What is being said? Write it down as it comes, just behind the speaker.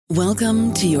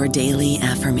Welcome to your daily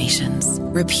affirmations.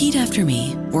 Repeat after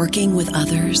me. Working with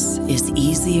others is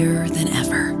easier than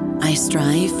ever. I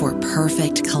strive for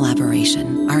perfect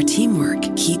collaboration. Our teamwork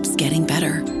keeps getting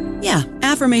better. Yeah,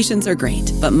 affirmations are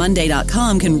great, but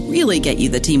Monday.com can really get you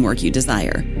the teamwork you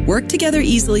desire. Work together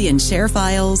easily and share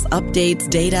files, updates,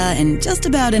 data, and just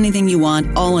about anything you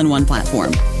want all in one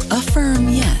platform. Affirm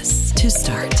yes to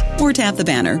start, or tap the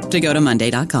banner to go to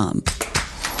Monday.com.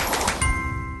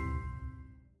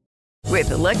 With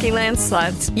the Lucky Land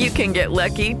Slots, you can get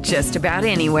lucky just about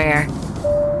anywhere.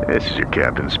 This is your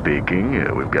captain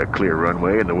speaking. We've got clear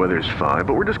runway and the weather's fine,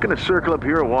 but we're just going to circle up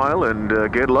here a while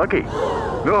and get lucky.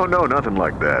 No, nothing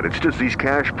like that. It's just these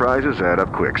cash prizes add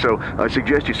up quick. So I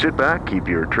suggest you sit back, keep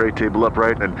your tray table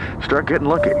upright, and start getting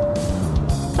lucky.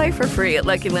 Play for free at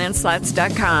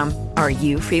LuckyLandSlots.com. Are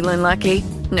you feeling lucky?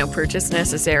 No purchase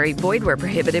necessary. Void where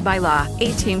prohibited by law.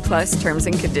 18+ terms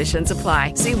and conditions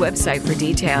apply. See website for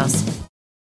details.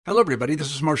 Hello, everybody.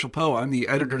 This is Marshall Poe. I'm the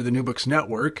editor of the New Books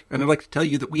Network, and I'd like to tell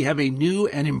you that we have a new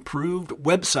and improved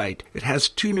website. It has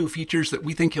 2 new features that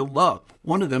we think you'll love.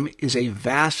 One of them is a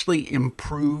vastly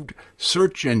improved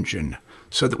search engine,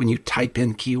 so that when you type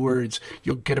in keywords,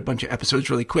 you'll get a bunch of episodes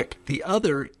really quick. The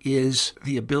other is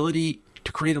the ability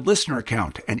to create a listener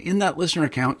account. And in that listener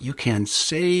account, you can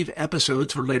save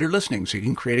episodes for later listening. So you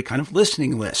can create a kind of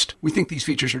listening list. We think these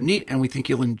features are neat and we think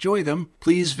you'll enjoy them.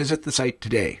 Please visit the site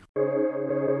today.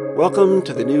 Welcome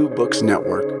to the New Books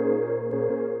Network.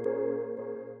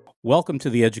 Welcome to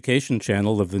the education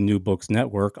channel of the New Books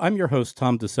Network. I'm your host,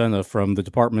 Tom DeSena from the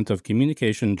Department of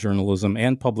Communication, Journalism,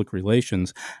 and Public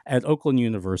Relations at Oakland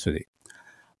University.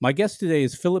 My guest today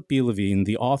is Philip B. Levine,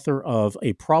 the author of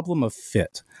A Problem of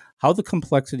Fit: How the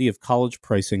Complexity of College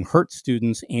Pricing Hurts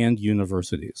Students and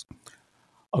Universities.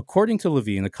 According to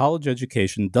Levine, a college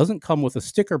education doesn't come with a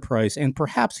sticker price, and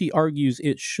perhaps he argues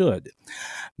it should.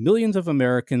 Millions of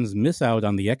Americans miss out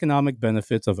on the economic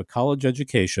benefits of a college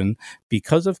education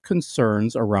because of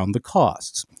concerns around the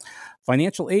costs.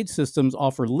 Financial aid systems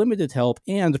offer limited help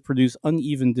and produce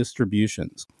uneven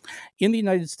distributions. In the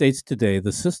United States today,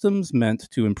 the systems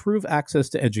meant to improve access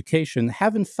to education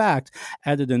have in fact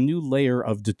added a new layer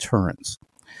of deterrence.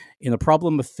 In A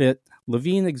Problem of Fit,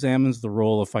 Levine examines the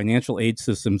role of financial aid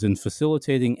systems in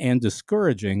facilitating and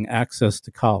discouraging access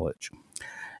to college.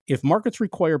 If markets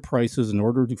require prices in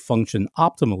order to function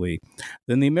optimally,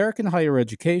 then the American higher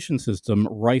education system,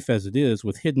 rife as it is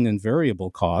with hidden and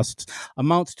variable costs,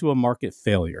 amounts to a market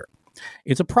failure.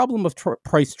 It's a problem of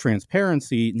price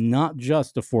transparency, not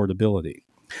just affordability.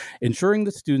 Ensuring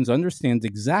that students understand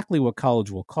exactly what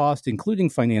college will cost, including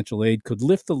financial aid, could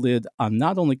lift the lid on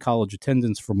not only college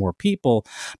attendance for more people,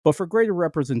 but for greater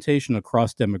representation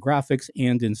across demographics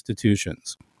and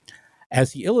institutions.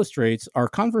 As he illustrates, our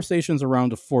conversations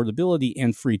around affordability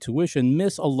and free tuition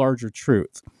miss a larger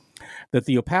truth: that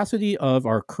the opacity of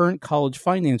our current college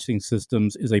financing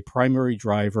systems is a primary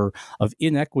driver of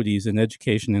inequities in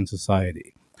education and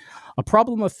society. A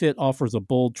Problem of Fit offers a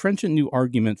bold, trenchant new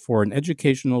argument for an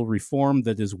educational reform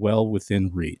that is well within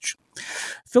reach.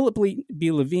 Philip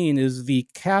B. Levine is the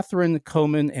Catherine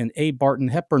Coleman and A. Barton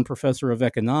Hepburn Professor of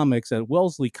Economics at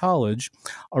Wellesley College,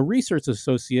 a research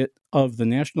associate of the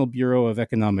National Bureau of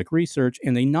Economic Research,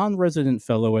 and a non-resident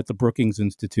fellow at the Brookings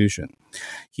Institution.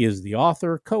 He is the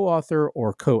author, co-author,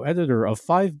 or co-editor of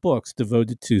 5 books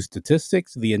devoted to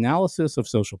statistics, the analysis of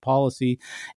social policy,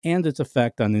 and its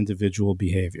effect on individual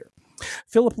behavior.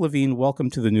 Philip Levine, welcome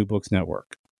to the New Books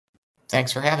Network.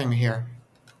 Thanks for having me here.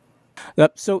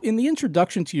 So in the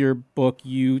introduction to your book,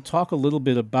 you talk a little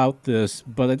bit about this,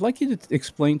 but I'd like you to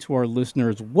explain to our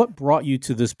listeners what brought you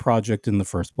to this project in the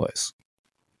first place.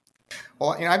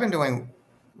 Well, I've been doing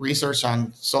research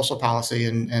on social policy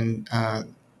and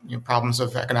problems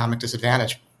of economic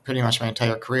disadvantage pretty much my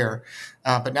entire career,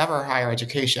 but never higher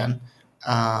education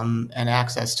and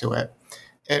access to it.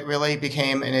 It really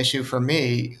became an issue for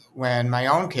me when my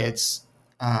own kids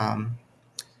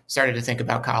started to think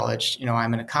about college.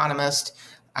 I'm an economist.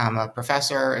 I'm a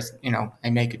professor. I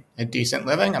make a decent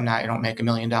living. I don't make $1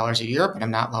 million a year, but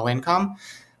I'm not low income.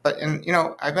 But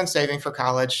I've been saving for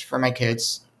college for my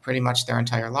kids pretty much their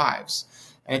entire lives.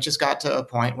 And it just got to a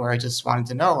point where I just wanted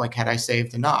to know, had I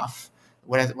saved enough?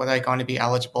 Was I going to be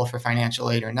eligible for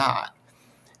financial aid or not?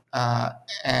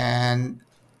 And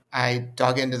I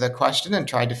dug into the question and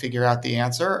tried to figure out the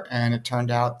answer. And it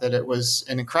turned out that it was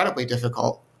an incredibly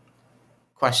difficult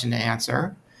question to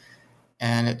answer.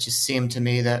 And it just seemed to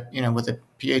me that, with a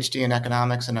PhD in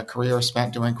economics and a career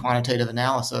spent doing quantitative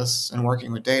analysis and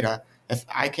working with data, if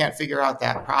I can't figure out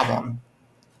that problem,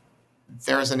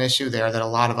 there's an issue there that a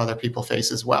lot of other people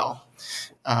face as well.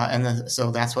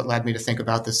 So that's what led me to think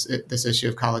about this issue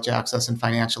of college access and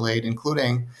financial aid,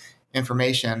 including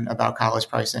information about college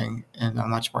pricing in a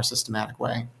much more systematic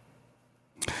way.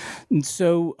 And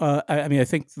so, I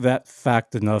think that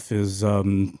fact enough is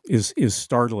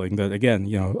startling. That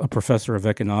again, a professor of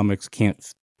economics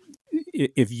can't.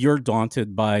 If you're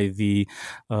daunted by the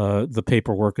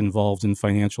paperwork involved in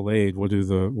financial aid, what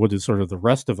do sort of the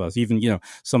rest of us, even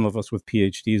some of us with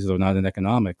PhDs though not in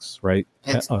economics, right,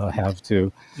 have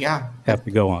to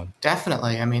go on?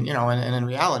 Definitely. I mean, and in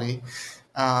reality,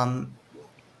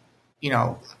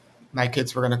 my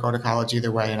kids were going to go to college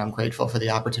either way, and I'm grateful for the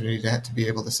opportunity to be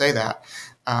able to say that.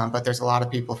 But there's a lot of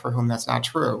people for whom that's not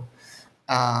true.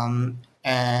 And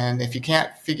if you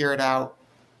can't figure it out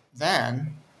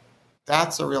then,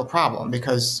 that's a real problem,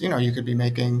 because, you could be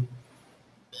making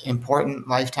important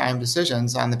lifetime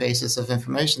decisions on the basis of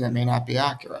information that may not be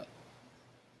accurate.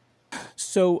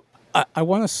 So I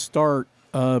want to start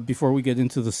before we get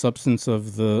into the substance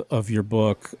of your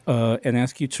book, and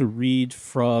ask you to read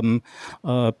from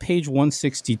page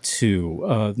 162.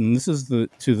 And this is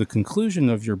to the conclusion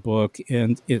of your book,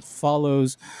 and it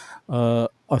follows a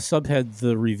subhead,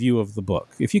 the review of the book.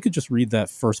 If you could just read that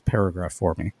first paragraph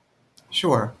for me.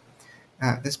 Sure.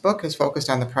 This book is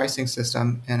focused on the pricing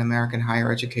system in American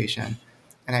higher education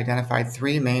and identified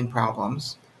three main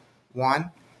problems.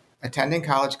 1, attending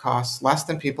college costs less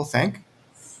than people think.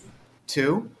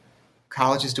 2,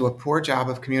 colleges do a poor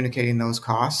job of communicating those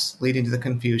costs, leading to the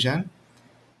confusion.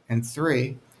 And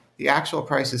 3, the actual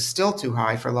price is still too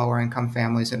high for lower income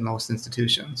families at most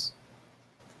institutions.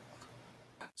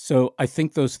 So I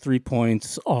think those 3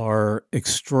 points are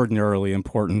extraordinarily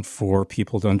important for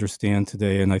people to understand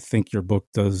today. And I think your book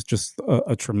does just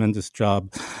a tremendous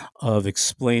job of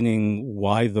explaining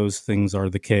why those things are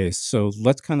the case. So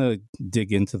let's kind of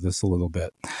dig into this a little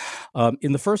bit.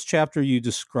 In the first chapter, you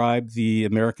describe the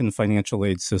American financial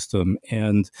aid system.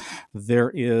 And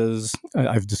there is,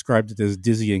 I've described it as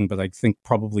dizzying, but I think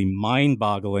probably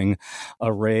mind-boggling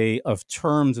array of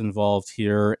terms involved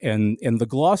here. And the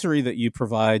glossary that you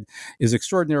provide is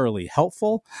extraordinarily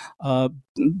helpful,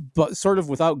 but sort of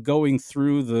without going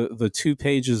through the 2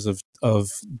 pages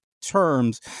of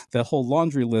terms, that whole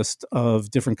laundry list of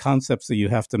different concepts that you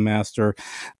have to master.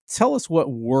 Tell us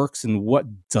what works and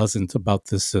what doesn't about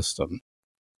this system.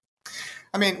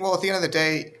 I mean, well, at the end of the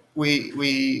day,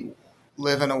 we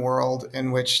live in a world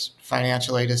in which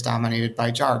financial aid is dominated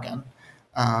by jargon.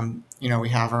 We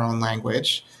have our own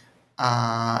language.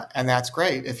 And that's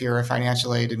great if you're a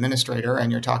financial aid administrator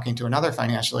and you're talking to another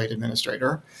financial aid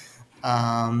administrator.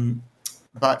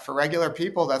 But for regular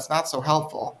people, that's not so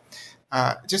helpful.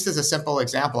 Just as a simple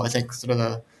example, I think sort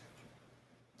of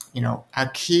a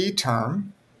key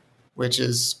term, which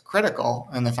is critical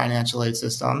in the financial aid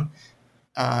system,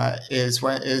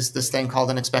 is this thing called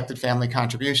an expected family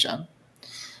contribution.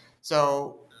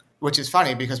 So, which is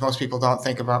funny because most people don't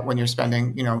think about when you're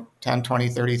spending, $10,000,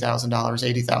 $20,000,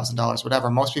 $30,000, $80,000,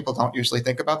 whatever. Most people don't usually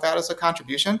think about that as a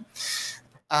contribution.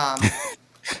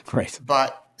 Right.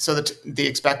 But so the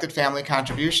expected family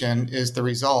contribution is the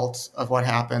result of what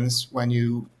happens when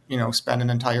you spend an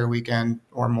entire weekend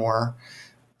or more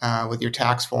with your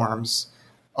tax forms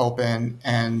open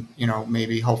and,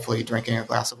 maybe hopefully drinking a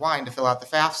glass of wine to fill out the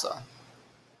FAFSA.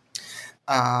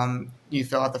 You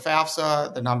fill out the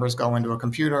FAFSA, the numbers go into a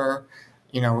computer,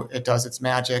 it does its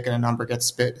magic and a number gets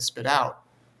spit out.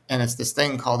 And it's this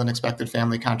thing called an expected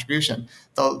family contribution.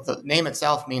 The name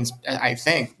itself means, I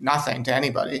think, nothing to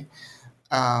anybody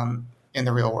in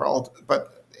the real world.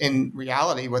 But in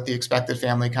reality, what the expected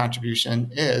family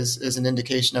contribution is an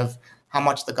indication of how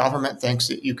much the government thinks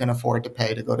that you can afford to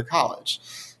pay to go to college.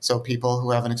 So people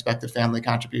who have an expected family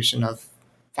contribution of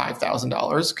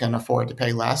 $5,000 can afford to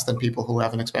pay less than people who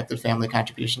have an expected family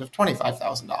contribution of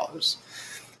 $25,000.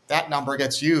 That number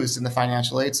gets used in the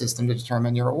financial aid system to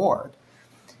determine your award.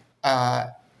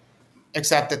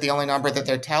 Except that the only number that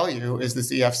they tell you is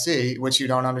this EFC, which you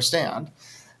don't understand.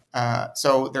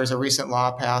 So there's a recent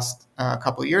law passed a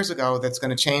couple of years ago that's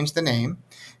going to change the name.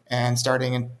 And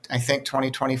starting in, I think,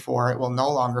 2024, it will no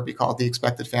longer be called the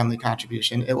expected family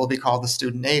contribution. It will be called the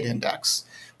Student Aid Index,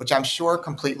 which I'm sure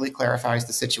completely clarifies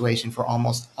the situation for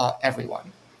almost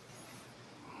everyone.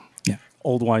 Yeah,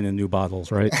 old wine in new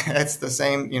bottles, right? It's the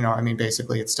same,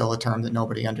 basically it's still a term that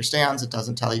nobody understands. It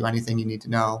doesn't tell you anything you need to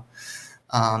know.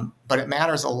 But it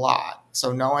matters a lot.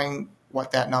 So knowing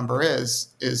what that number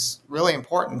is really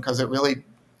important because it really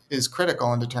is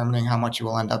critical in determining how much you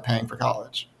will end up paying for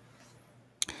college.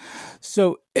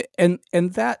 So, and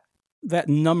that that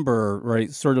number,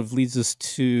 right, sort of leads us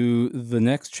to the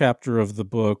next chapter of the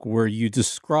book where you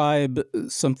describe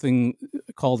something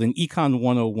called an Econ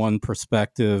 101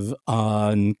 perspective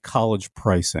on college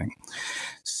pricing.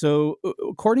 So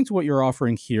according to what you're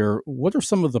offering here, what are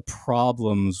some of the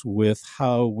problems with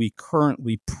how we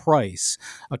currently price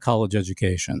a college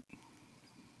education?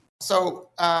 So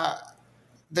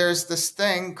there's this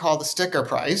thing called the sticker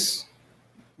price,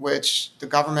 which the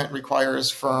government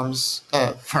requires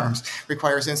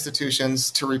requires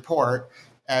institutions to report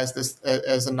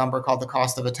as a number called the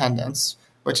cost of attendance,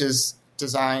 which is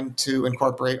designed to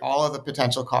incorporate all of the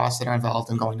potential costs that are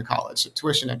involved in going to college: so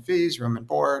tuition and fees, room and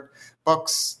board,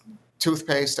 books,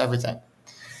 toothpaste, everything.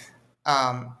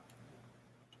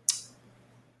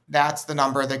 That's the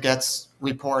number that gets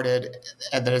reported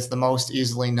and that is the most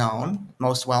easily known,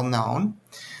 most well known,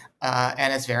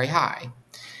 and it's very high.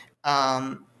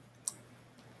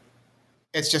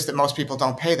 It's just that most people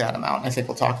don't pay that amount. I think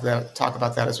we'll talk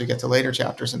about that as we get to later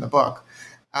chapters in the book.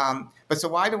 But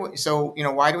why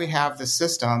do we have this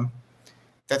system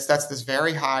that's this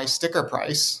very high sticker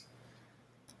price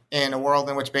in a world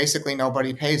in which basically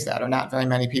nobody pays that, or not very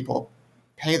many people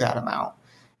pay that amount?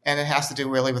 And it has to do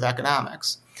really with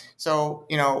economics. So,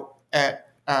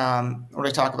 what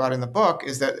I talk about in the book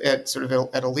is that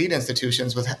at elite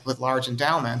institutions with large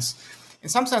endowments, in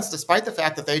some sense, despite the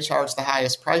fact that they charge the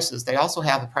highest prices, they also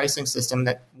have a pricing system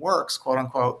that works, quote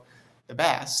unquote, the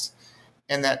best,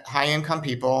 in that high-income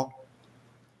people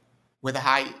with a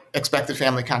high expected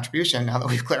family contribution, now that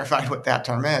we've clarified what that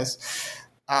term is,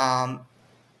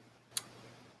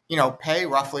 pay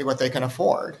roughly what they can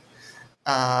afford.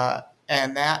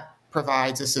 And that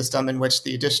provides a system in which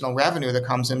the additional revenue that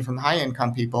comes in from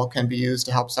high-income people can be used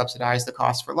to help subsidize the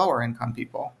cost for lower-income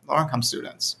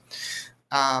students.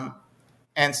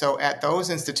 And so at those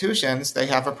institutions, they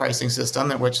have a pricing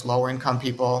system in which lower-income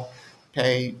people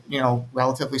pay,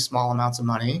 relatively small amounts of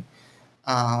money.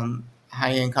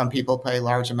 High-income people pay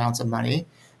large amounts of money.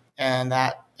 And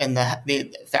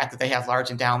the fact that they have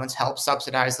large endowments helps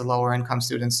subsidize the lower-income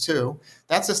students too.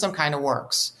 That system kind of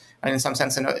works. And in some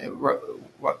sense,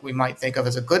 what we might think of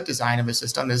as a good design of a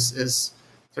system is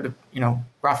sort of,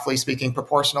 roughly speaking,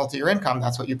 proportional to your income.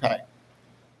 That's what you pay.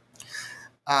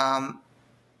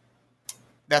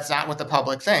 That's not what the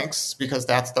public thinks, because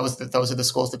those are the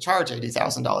schools that charge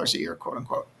 $80,000 a year, quote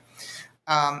unquote.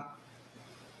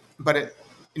 But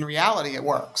in reality, it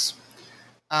works.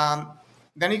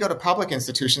 Then you go to public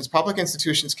institutions. Public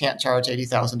institutions can't charge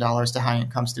 $80,000 to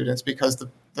high-income students because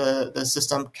the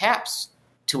system caps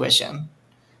tuition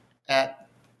at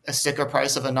a sticker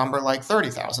price of a number like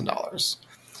 $30,000.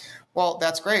 Well,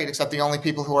 that's great, except the only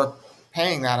people who are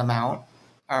paying that amount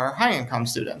are high-income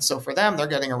students. So for them, they're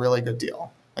getting a really good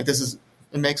deal. It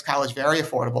makes college very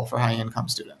affordable for high-income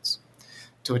students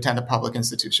to attend a public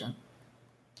institution.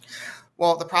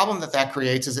 Well, the problem that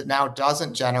creates is it now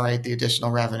doesn't generate the additional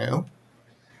revenue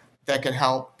that can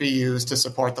help be used to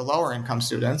support the lower-income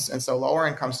students. And so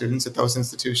lower-income students at those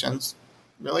institutions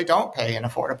really don't pay an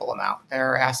affordable amount.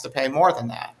 They're asked to pay more than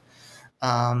that.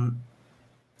 And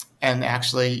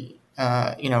actually,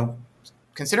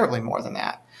 considerably more than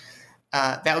that.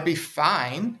 That would be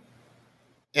fine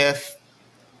if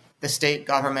the state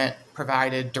government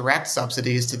provided direct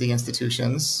subsidies to the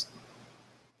institutions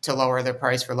to lower their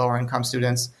price for lower income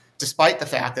students, despite the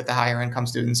fact that the higher income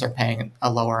students are paying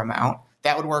a lower amount.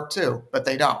 That would work too, but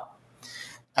they don't.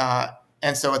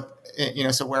 And so,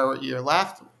 so where you're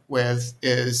left with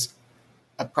is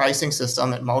a pricing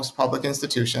system at most public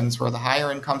institutions where the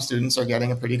higher income students are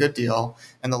getting a pretty good deal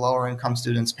and the lower income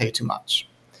students pay too much,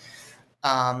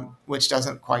 which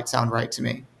doesn't quite sound right to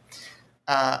me.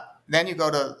 Then you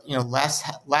go to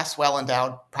less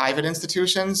well-endowed private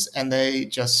institutions, and they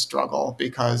just struggle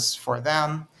because for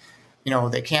them,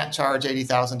 they can't charge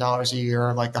 $80,000 a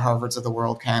year like the Harvards of the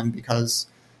world can, because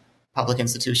public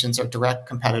institutions are direct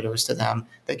competitors to them.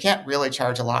 They can't really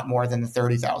charge a lot more than the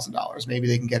 $30,000. Maybe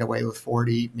they can get away with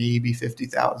 $40,000, maybe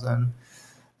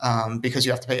 $50,000, because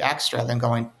you have to pay extra than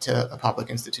going to a public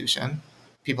institution.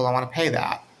 People don't want to pay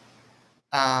that.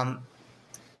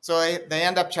 So they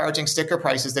end up charging sticker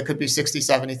prices that could be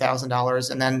 $60,000, $70,000,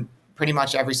 and then pretty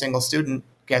much every single student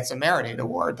gets a merit aid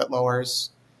award that lowers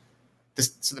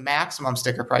this. So the maximum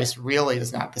sticker price really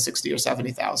is not the $60,000 or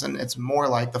 $70,000; it's more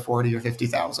like the $40,000 or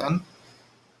 $50,000.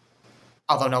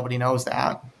 Although nobody knows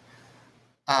that.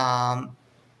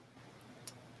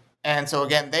 And so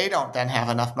again, they don't then have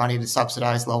enough money to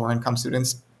subsidize lower income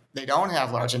students. They don't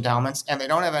have large endowments, and they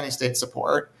don't have any state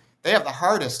support. They have the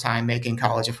hardest time making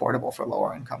college affordable for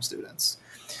lower income students.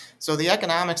 So the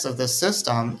economics of this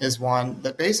system is one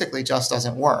that basically just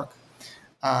doesn't work.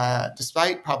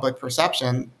 despite public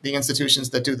perception, the institutions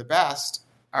that do the best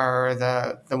are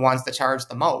the ones that charge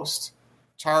the most,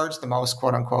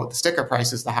 quote unquote. The sticker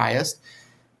price is the highest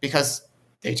because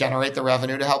they generate the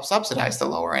revenue to help subsidize the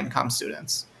lower income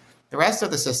students. The rest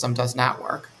of the system does not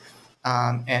work.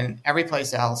 And every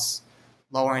place else,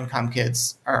 lower income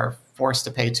kids are forced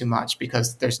to pay too much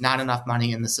because there's not enough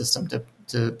money in the system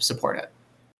to support it.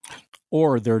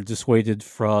 Or they're dissuaded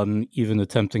from even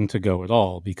attempting to go at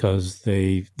all because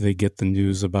they get the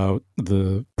news about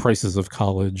the prices of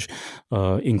college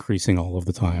increasing all of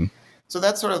the time. So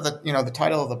that's sort of the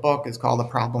title of the book is called The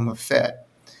Problem of Fit.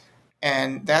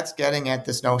 And that's getting at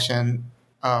this notion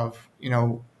of,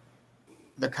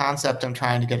 the concept I'm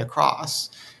trying to get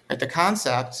across. Right? The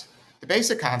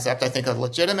basic concept, I think a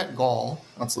legitimate goal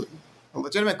for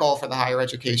the higher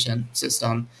education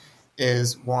system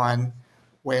is one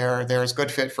where there's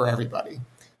good fit for everybody.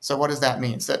 So what does that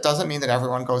mean? So that doesn't mean that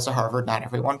everyone goes to Harvard. Not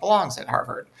everyone belongs at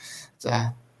Harvard. It's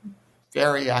a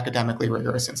very academically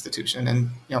rigorous institution, and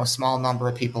a small number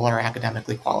of people are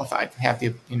academically qualified, have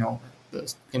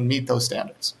can meet those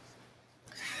standards.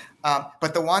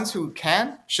 But the ones who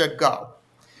should go.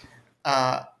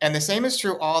 And the same is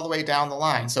true all the way down the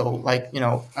line. So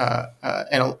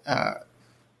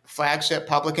flagship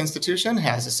public institution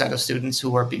has a set of students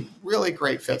who are be really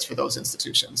great fits for those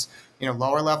institutions.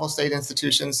 Lower level state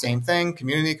institutions, same thing,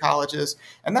 community colleges.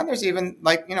 And then there's even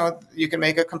you can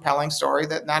make a compelling story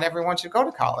that not everyone should go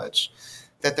to college,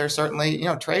 that there's certainly,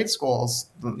 trade schools,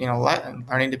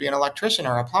 learning to be an electrician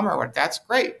or a plumber. That's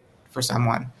great for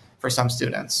some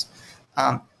students.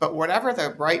 But whatever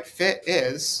the right fit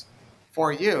is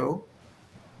for you,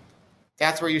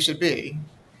 that's where you should be.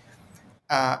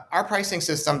 Our pricing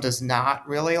system does not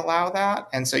really allow that.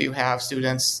 And so you have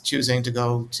students choosing to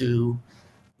go to,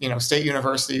 state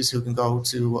universities who can go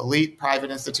to elite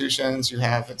private institutions. You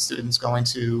have students going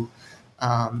to,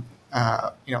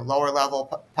 lower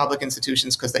level public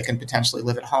institutions because they can potentially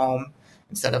live at home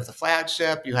instead of the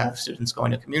flagship. You have students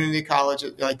going to community college,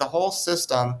 like the whole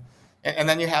system. And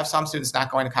then you have some students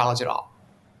not going to college at all.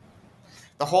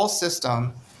 The whole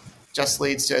system just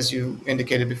leads to, as you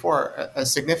indicated before, a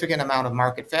significant amount of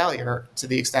market failure to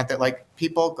the extent that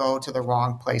people go to the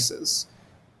wrong places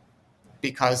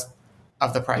because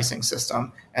of the pricing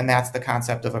system. And that's the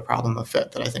concept of a problem of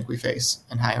fit that I think we face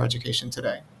in higher education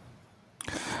today.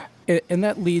 And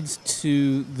that leads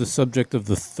to the subject of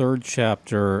the third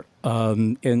chapter. I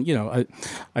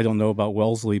don't know about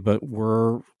Wellesley, but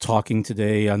we're talking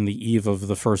today on the eve of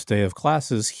the first day of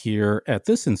classes here at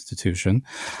this institution.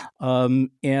 We're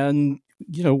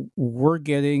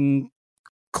getting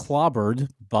clobbered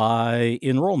by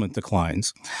enrollment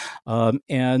declines.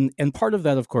 And part of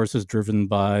that, of course, is driven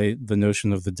by the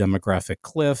notion of the demographic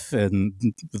cliff and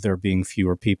there being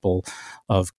fewer people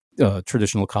of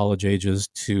traditional college ages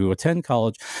to attend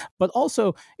college. But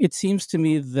also, it seems to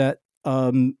me that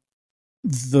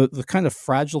the kind of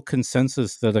fragile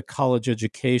consensus that a college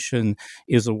education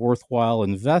is a worthwhile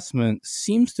investment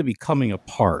seems to be coming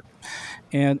apart.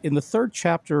 And in the third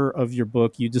chapter of your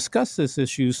book, you discuss this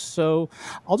issue. So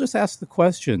I'll just ask the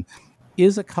question,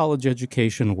 is a college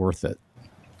education worth it?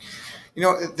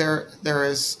 There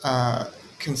is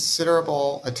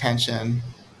considerable attention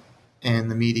in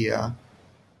the media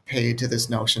paid to this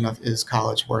notion of, is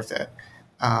college worth it?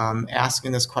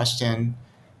 Asking this question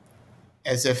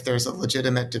as if there's a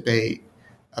legitimate debate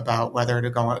about whether to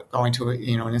going to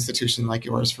an institution like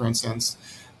yours, for instance,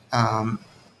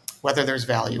 whether there's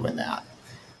value in that.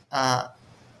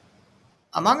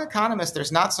 Among economists,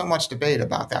 there's not so much debate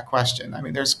about that question. I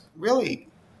mean, there's really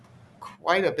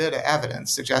quite a bit of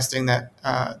evidence suggesting that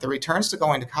the returns to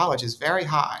going to college is very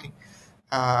high,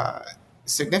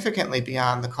 significantly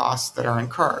beyond the costs that are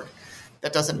incurred.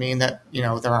 That doesn't mean that,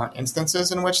 there aren't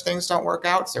instances in which things don't work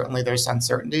out. Certainly there's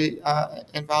uncertainty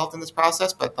involved in this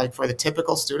process, but for the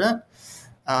typical student,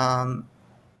 getting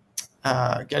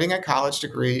a college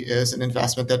degree is an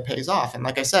investment that pays off. And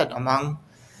like I said, among,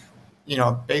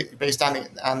 based on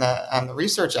the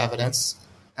research evidence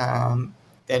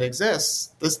that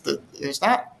exists, there's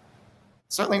not,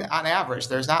 certainly on average,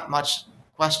 there's not much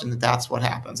question that that's what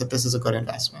happens, that this is a good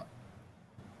investment.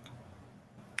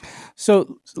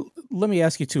 So let me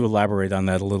ask you to elaborate on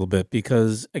that a little bit,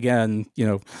 because again,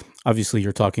 obviously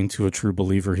you're talking to a true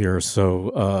believer here.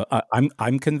 So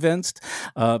I'm convinced,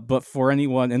 but for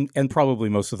anyone, and probably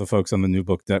most of the folks on the New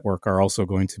Book Network are also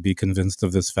going to be convinced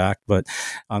of this fact, but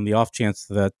on the off chance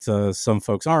that some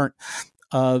folks aren't,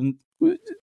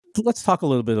 let's talk a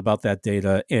little bit about that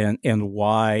data and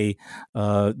why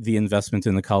the investment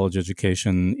in the college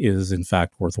education is in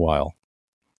fact worthwhile.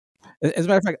 As a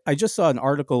matter of fact, I just saw an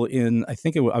article in, I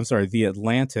think The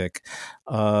Atlantic,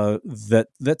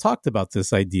 that talked about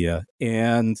this idea,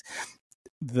 and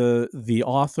the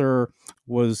author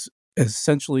was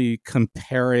essentially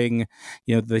comparing,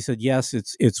 they said, yes,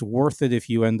 it's worth it if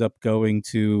you end up going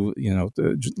to,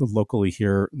 locally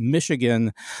here,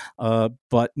 Michigan,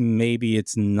 but maybe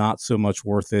it's not so much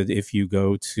worth it if you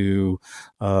go to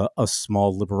a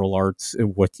small liberal arts,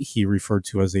 what he referred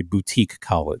to as a boutique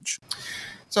college.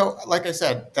 So, like I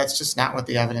said, that's just not what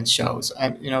the evidence shows.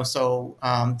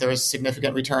 There's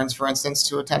significant returns, for instance,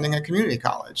 to attending a community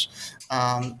college.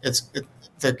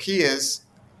 The key is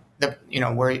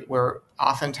where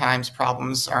oftentimes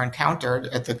problems are encountered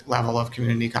at the level of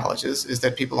community colleges is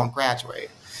that people don't graduate.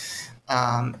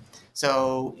 And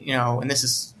this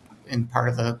is in part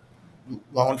of the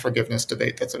loan forgiveness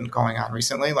debate that's been going on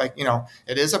recently.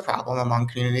 It is a problem among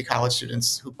community college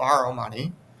students who borrow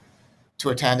money to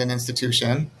attend an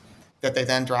institution that they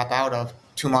then drop out of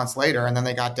 2 months later, and then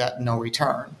they got debt and no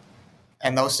return.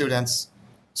 And those students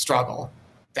struggle.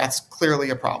 That's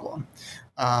clearly a problem.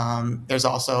 There's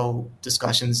also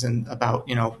discussions about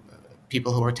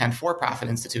people who attend for-profit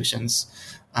institutions,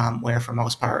 where for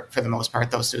the most part,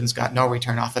 those students got no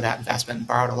return off of that investment and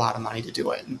borrowed a lot of money to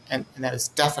do it, and that is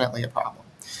definitely a problem.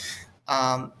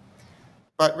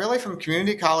 But really, from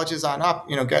community colleges on up,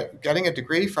 getting a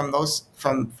degree from those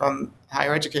from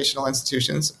higher educational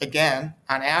institutions, again,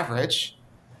 on average,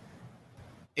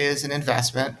 is an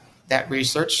investment that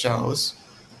research shows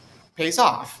pays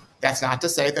off. That's not to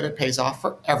say that it pays off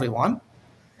for everyone.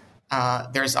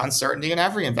 There's uncertainty in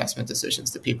every investment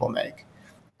decisions that people make.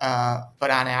 But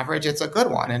on average, it's a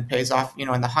good one and pays off,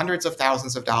 in the hundreds of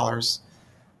thousands of dollars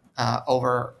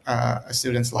over a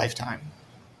student's lifetime.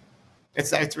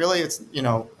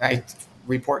 I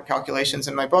report calculations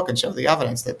in my book and show the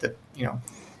evidence that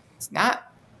it's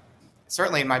not,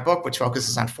 certainly in my book, which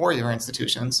focuses on 4-year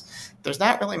institutions, there's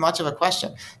not really much of a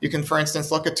question. You can, for instance,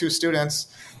 look at two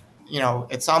students,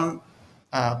 at some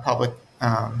public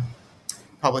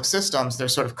systems,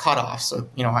 there's sort of cutoffs. So,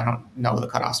 I don't know the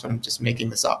cutoffs, but I'm just making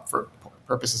this up for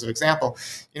purposes of example.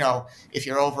 If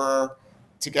you're over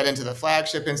to get into the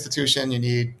flagship institution, you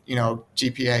need,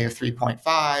 GPA of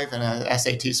 3.5 and a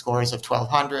SAT scores of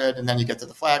 1,200, and then you get to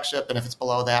the flagship. And if it's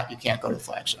below that, you can't go to the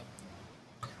flagship.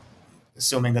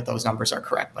 Assuming that those numbers are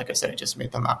correct. Like I said, I just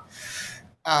made them up.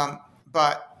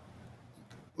 But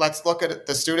let's look at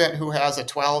the student who has a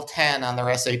 1210 on their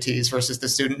SATs versus the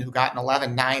student who got an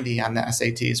 1190 on the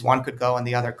SATs. One could go and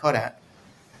the other couldn't.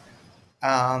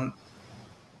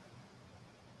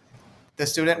 The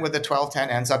student with the 1210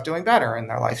 ends up doing better in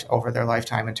their life over their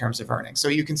lifetime in terms of earnings. So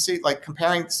you can see,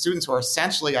 comparing students who are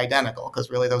essentially identical,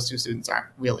 because really those two students aren't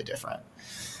really different.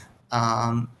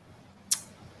 The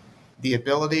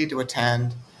ability to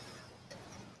attend,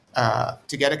 to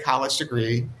get a college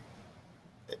degree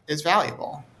is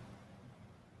valuable.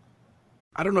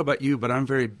 I don't know about you, but I'm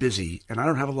very busy and I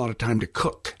don't have a lot of time to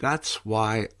cook. That's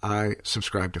why I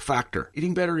subscribe to Factor.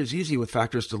 Eating better is easy with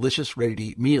Factor's delicious,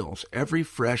 ready-to-eat meals. Every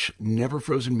fresh, never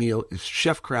frozen meal is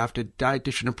chef-crafted,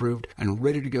 dietitian approved, and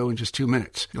ready to go in just 2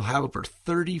 minutes. You'll have over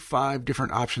 35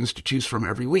 different options to choose from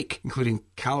every week, including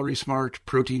Calorie Smart,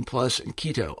 Protein Plus, and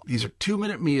Keto. These are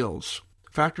 2-minute meals.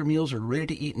 Factor meals are ready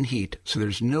to eat and heat, so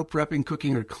there's no prepping,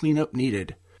 cooking, or cleanup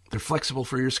needed. They're flexible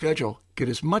for your schedule. Get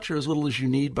as much or as little as you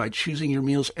need by choosing your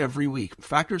meals every week.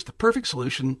 Factor is the perfect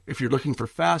solution if you're looking for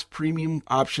fast, premium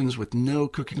options with no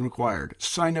cooking required.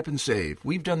 Sign up and save.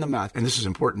 We've done the math, and this is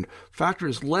important. Factor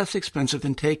is less expensive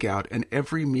than takeout, and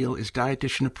every meal is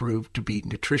dietitian approved to be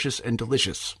nutritious and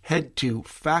delicious. Head to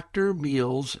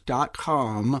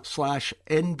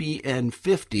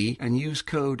factormeals.com/NBN50 and use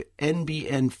code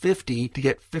NBN50 to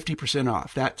get 50%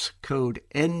 off. That's code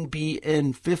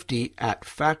NBN50 at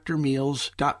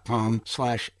factormeals.com/NBN50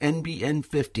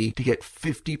 to get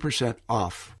 50%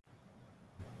 off.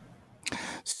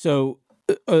 So,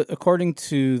 according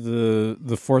to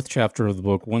the fourth chapter of the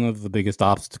book, one of the biggest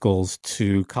obstacles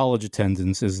to college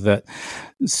attendance is that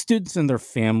students and their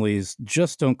families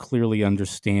just don't clearly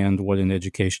understand what an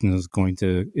education is going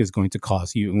to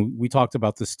cost. We talked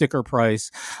about the sticker price.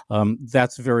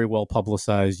 That's very well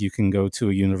publicized. You can go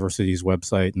to a university's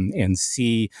website and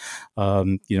see,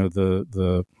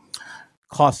 the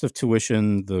cost of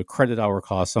tuition, the credit hour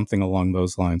cost, something along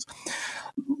those lines.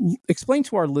 Explain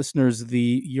to our listeners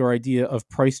your idea of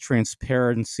price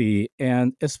transparency,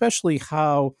 and especially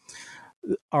how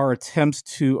our attempts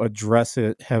to address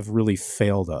it have really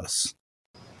failed us.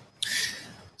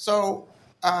 So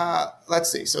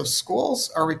let's see. So schools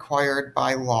are required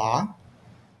by law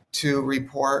to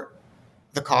report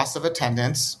the cost of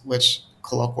attendance, which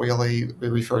colloquially we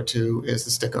refer to as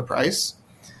the sticker price,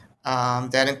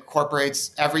 that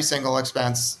incorporates every single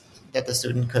expense that the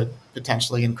student could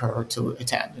potentially incur to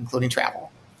attend, including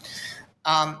travel.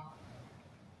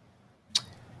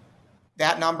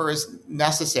 That number is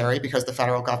necessary because the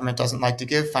federal government doesn't like to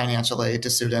give financial aid to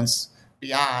students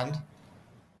beyond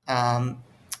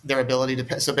their ability to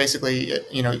pay. So basically,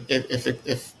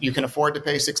 if you can afford to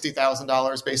pay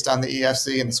 $60,000 based on the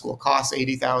EFC and the school costs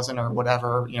 $80,000 or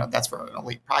whatever, that's for an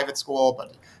elite private school,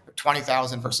 but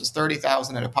 $20,000 versus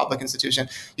 $30,000 at a public institution,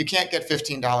 you can't get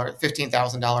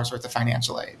 $15,000 worth of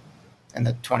financial aid in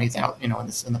the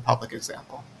 $20,000, in the public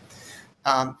example,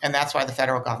 and that's why the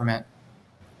federal government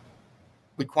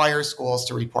requires schools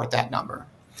to report that number.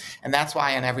 And that's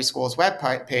why on every school's web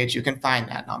page, you can find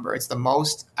that number. It's the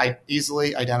most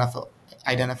easily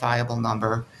identifiable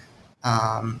number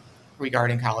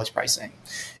regarding college pricing.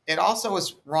 It also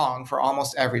is wrong for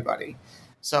almost everybody.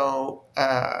 So,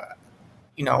 over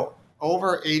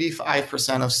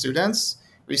 85% of students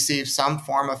receive some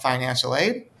form of financial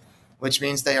aid, which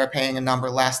means they are paying a number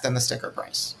less than the sticker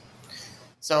price.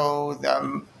 So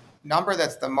the number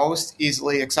that's the most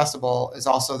easily accessible is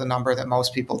also the number that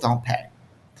most people don't pay.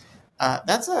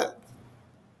 That's a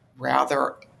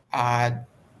rather odd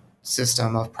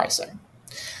system of pricing.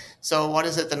 So what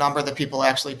is it, the number that people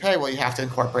actually pay? Well, you have to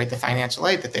incorporate the financial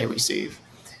aid that they receive.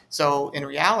 So in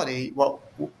reality, what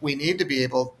we need to be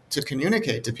able to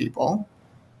communicate to people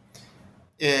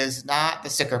is not the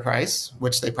sticker price,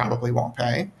 which they probably won't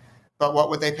pay, but what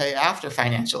would they pay after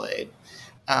financial aid?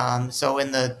 So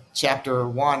in the chapter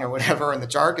 1 or whatever, in the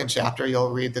jargon chapter,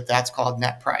 you'll read that that's called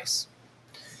net price.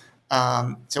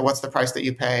 So what's the price that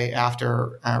you pay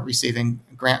after receiving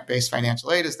grant-based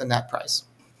financial aid is the net price.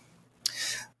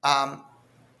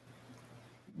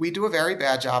 We do a very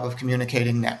bad job of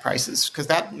communicating net prices because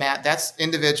that's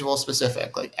individual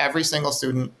specific. Like every single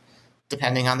student,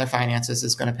 depending on their finances,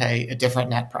 is going to pay a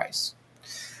different net price.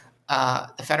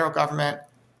 The federal government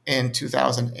in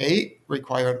 2008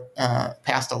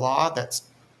 passed a law that's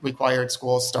required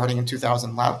schools starting in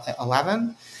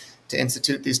 2011 to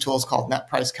institute these tools called net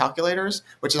price calculators,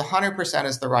 which 100%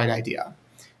 is the right idea.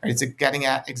 Right? It's getting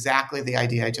at exactly the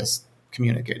idea I just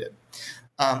communicated.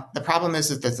 The problem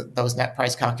is that those net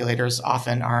price calculators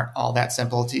often aren't all that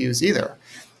simple to use either.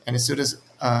 And as soon as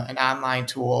an online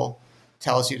tool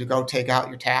tells you to go take out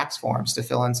your tax forms to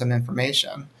fill in some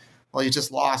information, well, you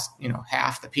just lost,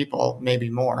 half the people,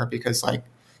 maybe more, because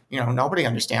nobody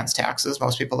understands taxes.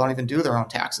 Most people don't even do their own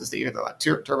taxes. They either let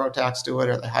TurboTax do it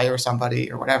or they hire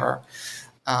somebody or whatever.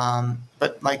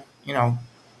 But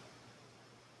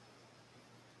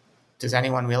does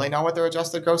anyone really know what their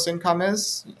adjusted gross income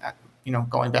is?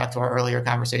 Going back to our earlier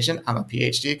conversation, I'm a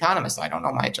PhD economist. I don't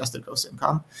know my adjusted gross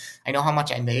income. I know how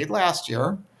much I made last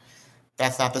year.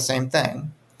 That's not the same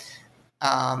thing.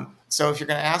 So if you're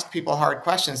going to ask people hard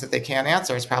questions that they can't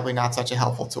answer, it's probably not such a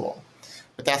helpful tool.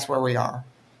 But that's where we are.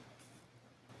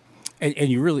 And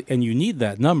you need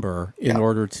that number in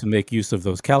order to make use of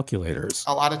those calculators.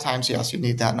 A lot of times, yes, you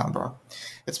need that number.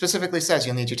 It specifically says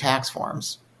you'll need your tax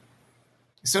forms.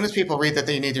 As soon as people read that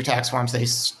they need your tax forms, they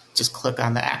just click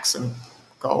on the X and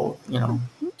go,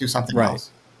 do something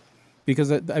else. Because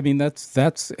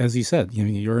that's as you said,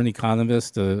 you're an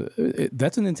economist.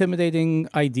 That's an intimidating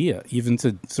idea, even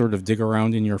to sort of dig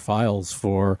around in your files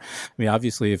for.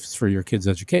 Obviously, if it's for your kids'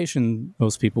 education,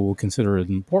 most people will consider it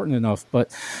important enough.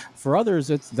 But for others,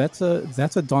 that's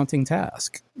a daunting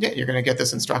task. Yeah, you're going to get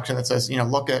this instruction that says,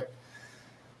 look at.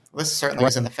 This certainly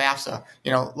is in the FAFSA.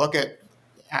 Look at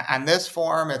on this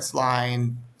form, it's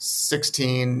line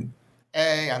 16A.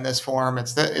 On this form,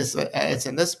 it's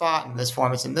in this spot. In this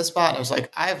form, it's in this spot. And it was like,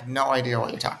 I have no idea what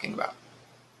you're talking about.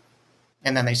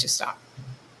 And then they just stop.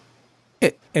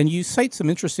 And you cite some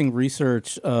interesting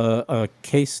research, a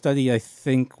case study, I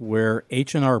think, where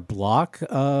H&R Block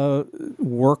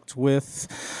worked with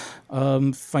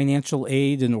financial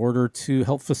aid in order to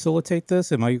help facilitate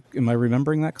this. Am I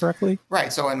remembering that correctly?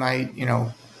 Right. So in my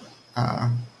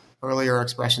earlier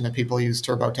expression that people use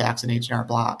TurboTax and H&R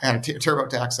Block,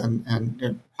 TurboTax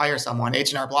and hire someone.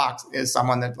 H&R Block is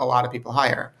someone that a lot of people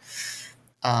hire.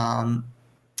 And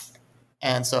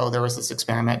so there was this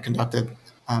experiment conducted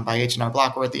by H&R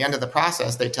Block where at the end of the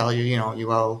process, they tell you,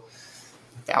 you owe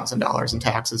 $1,000 in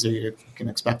taxes or you can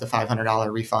expect a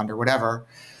 $500 refund or whatever.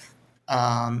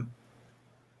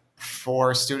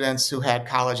 For students who had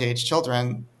college-age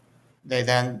children, So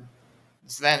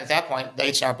then at that point, the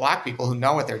H&R Block people who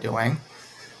know what they're doing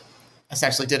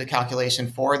essentially did a calculation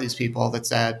for these people that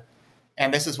said,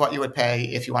 and this is what you would pay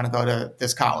if you want to go to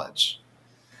this college.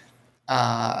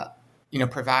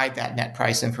 Provide that net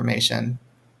price information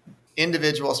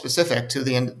individual specific to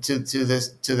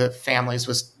the families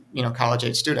with college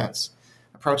age students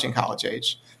approaching college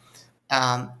age.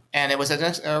 And it was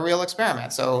a real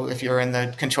experiment. So if you're in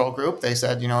the control group, they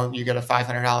said, you get a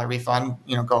 $500 refund,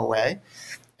 go away.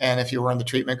 And if you were in the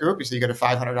treatment group, you said you get a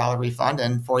 $500 refund,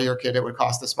 and for your kid, it would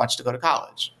cost this much to go to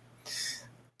college.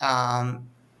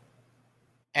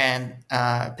 And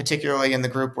particularly in the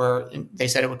group where they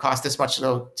said it would cost this much to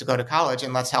go to college,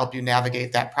 and let's help you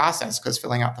navigate that process because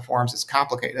filling out the forms is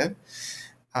complicated.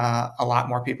 A lot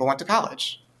more people went to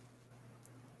college.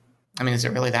 I mean, is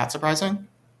it really that surprising?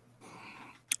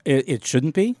 It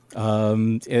shouldn't be,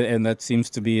 and that seems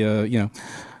to be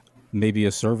maybe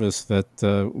a service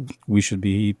that we should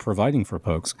be providing for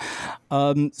folks.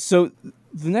 So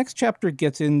the next chapter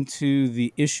gets into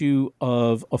the issue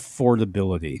of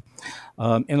affordability.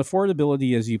 And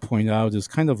affordability, as you point out, is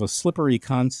kind of a slippery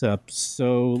concept.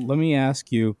 So let me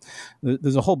ask you,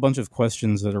 there's a whole bunch of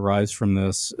questions that arise from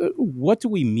this. What do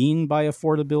we mean by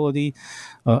affordability?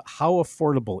 How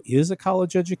affordable is a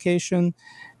college education?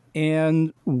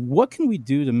 And what can we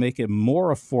do to make it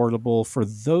more affordable for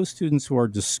those students who are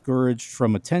discouraged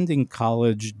from attending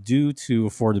college due to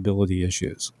affordability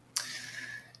issues?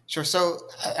 Sure. So,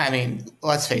 I mean,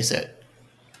 let's face it,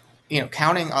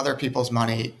 counting other people's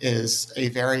money is a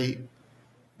very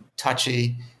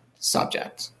touchy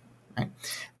subject, right?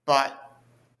 But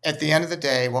at the end of the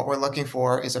day, what we're looking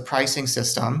for is a pricing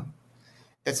system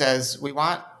that says we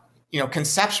want,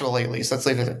 conceptually at least, let's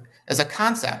leave it as a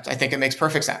concept. I think it makes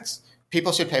perfect sense.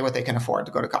 People should pay what they can afford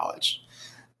to go to college.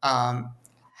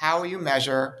 How you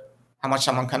measure how much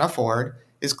someone can afford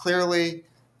is clearly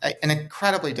an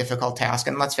incredibly difficult task.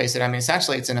 And let's face it, I mean,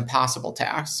 essentially it's an impossible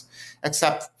task,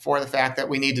 except for the fact that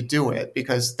we need to do it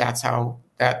because that's how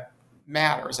that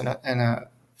matters in a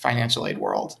financial aid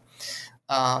world.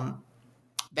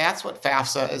 That's what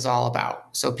FAFSA is all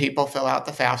about. So people fill out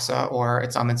the FAFSA, or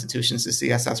at some institutions, the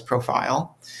CSS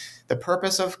profile. The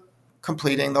purpose of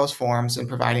completing those forms and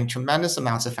providing tremendous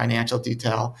amounts of financial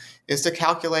detail is to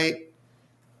calculate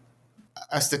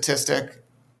a statistic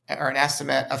or an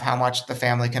estimate of how much the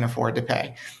family can afford to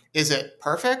pay. Is it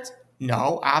perfect?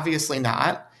 No, obviously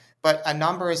not. But a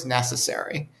number is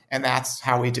necessary, and that's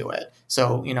how we do it.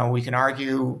 So, we can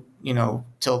argue,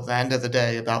 till the end of the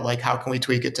day about how can we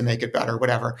tweak it to make it better,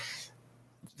 whatever.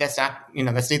 That's not,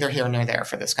 that's neither here nor there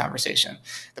for this conversation.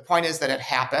 The point is that it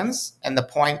happens, and the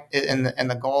point and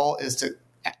the goal is to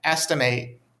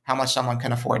estimate how much someone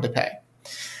can afford to pay.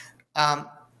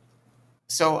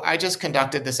 So I just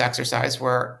conducted this exercise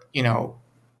where,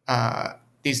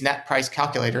 these net price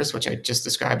calculators, which I just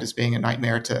described as being a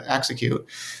nightmare to execute.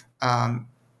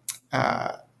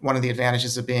 One of the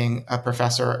advantages of being a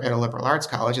professor at a liberal arts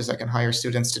college is I can hire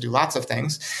students to do lots of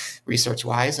things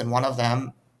research-wise, and one of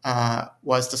them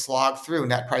was to slog through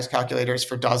net price calculators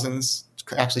for dozens,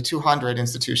 actually 200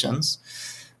 institutions,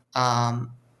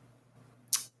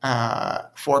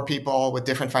 for people with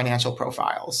different financial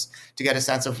profiles to get a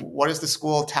sense of what is the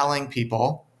school telling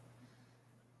people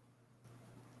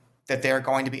that they're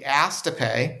going to be asked to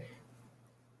pay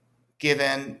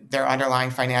given their underlying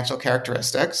financial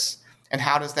characteristics, and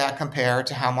how does that compare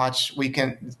to how much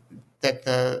that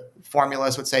the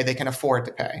formulas would say they can afford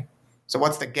to pay. So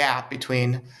what's the gap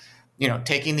between,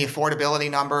 taking the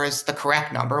affordability number as the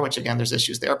correct number, which again, there's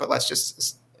issues there, but let's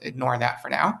just ignore that for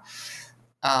now.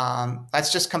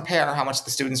 Let's just compare how much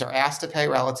the students are asked to pay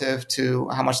relative to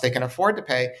how much they can afford to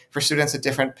pay for students at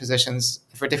different positions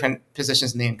in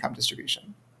the income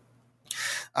distribution.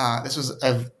 This was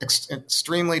an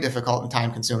extremely difficult and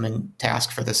time-consuming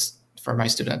task for my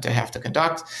student to have to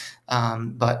conduct,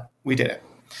 but we did it.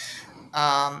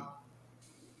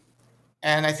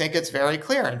 And I think it's very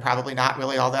clear and probably not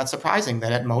really all that surprising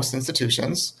that at most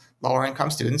institutions,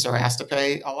 lower-income students are asked to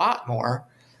pay a lot more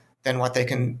than what they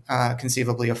can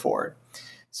conceivably afford.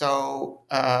 So,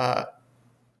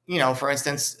 for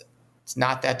instance, it's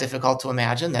not that difficult to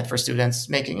imagine that for students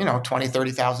making, $20,000,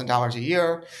 $30,000 a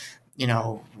year,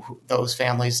 those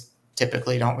families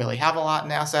typically don't really have a lot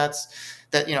in assets,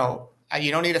 that, you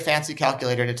don't need a fancy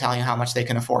calculator to tell you how much they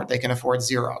can afford. They can afford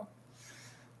zero.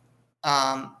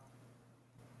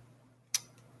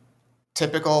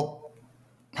 Typical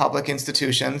public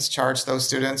institutions charge those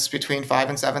students between $5,000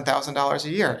 and $7,000 a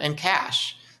year in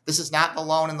cash. This is not the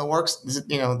loan in the works.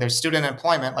 There's student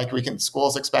employment.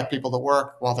 Schools expect people to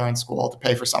work while they're in school to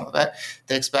pay for some of it.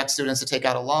 They expect students to take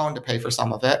out a loan to pay for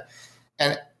some of it.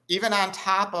 And even on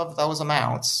top of those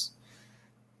amounts,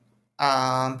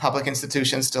 public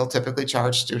institutions still typically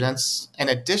charge students an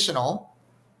additional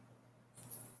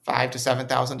 $5,000 to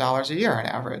 $7,000 a year on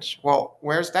average. Well,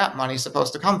 where's that money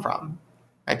supposed to come from?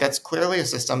 Right? That's clearly a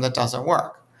system that doesn't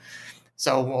work.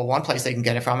 So, well, one place they can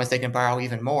get it from is they can borrow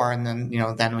even more, and then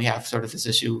then we have sort of this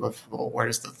issue of, well, where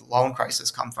does the loan crisis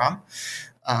come from?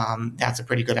 That's a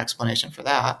pretty good explanation for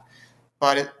that.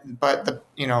 But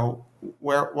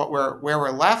where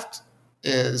we're left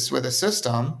is with a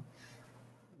system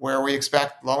where we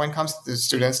expect low-income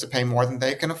students to pay more than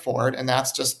they can afford, and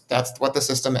that's what the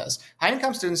system is.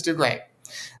 High-income students do great.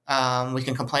 We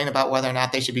can complain about whether or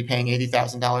not they should be paying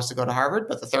 $80,000 to go to Harvard,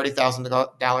 but the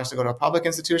 $30,000 to go to a public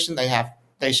institution,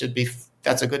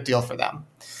 that's a good deal for them.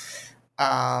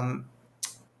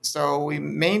 So we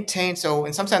maintain,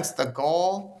 in some sense, the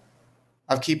goal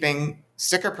of keeping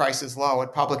sticker prices low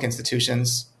at public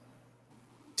institutions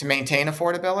to maintain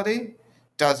affordability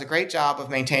does a great job of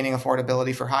maintaining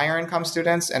affordability for higher income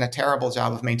students and a terrible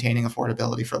job of maintaining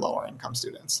affordability for lower income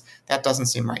students. That doesn't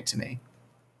seem right to me.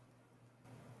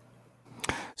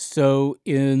 So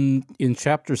in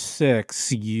chapter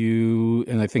 6,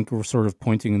 and I think we're sort of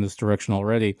pointing in this direction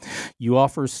already, you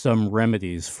offer some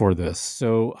remedies for this.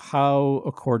 So how,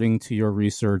 according to your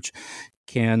research,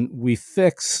 can we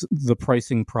fix the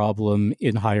pricing problem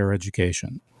in higher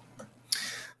education?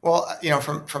 Well,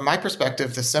 from my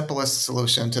perspective, the simplest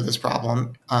solution to this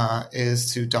problem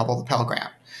is to double the Pell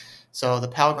Grant. So the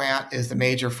Pell Grant is the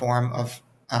major form of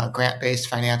grant-based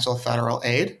financial federal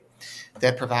aid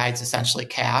that provides essentially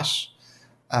cash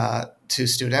to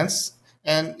students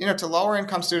and, to lower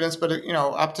income students, but,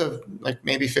 up to like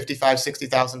maybe $55,000,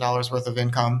 $60,000 worth of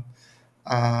income,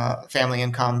 family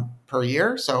income per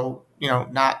year. So,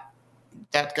 that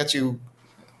gets you,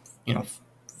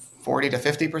 40 to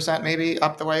 50% maybe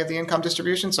up the way of the income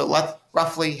distribution. So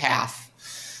roughly half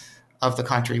of the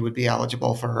country would be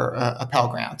eligible for a Pell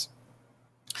Grant.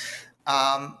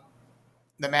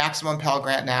 The maximum Pell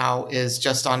Grant now is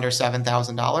just under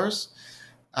 $7,000.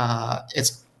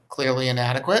 It's clearly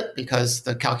inadequate because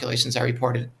the calculations I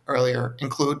reported earlier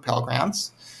include Pell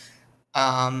Grants.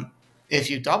 If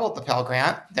you doubled the Pell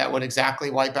Grant, that would exactly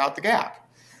wipe out the gap.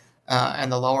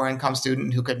 And the lower income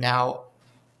student who could now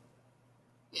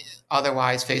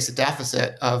otherwise face a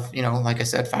deficit of, like I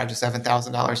said, $5,000 to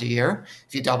 $7,000 a year.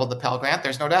 If you doubled the Pell Grant,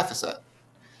 there's no deficit.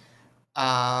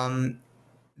 That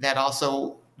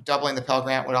also, doubling the Pell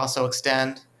Grant would also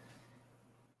extend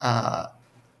the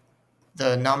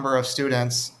number of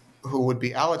students who would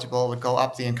be eligible, would go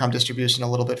up the income distribution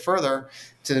a little bit further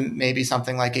to maybe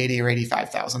something like $80,000 or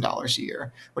 $85,000 a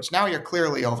year, which now you're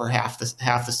clearly over half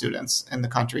the students in the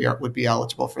country would be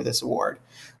eligible for this award.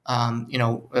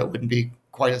 It wouldn't be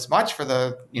quite as much for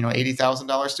the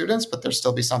 $80,000 students, but there'd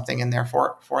still be something in there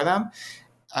for them.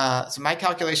 So my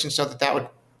calculations show that would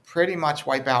pretty much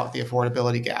wipe out the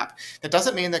affordability gap. That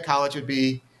doesn't mean that college would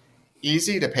be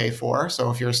easy to pay for.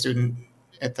 So if you're a student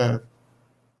at the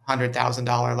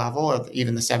 $100,000 level or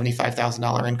even the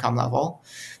 $75,000 income level,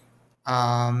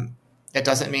 it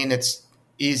doesn't mean it's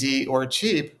easy or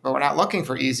cheap, but we're not looking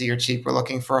for easy or cheap. We're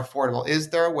looking for affordable. Is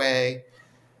there a way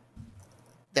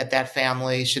that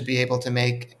family should be able to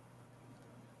make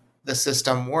the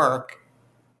system work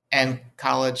and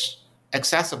college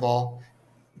accessible,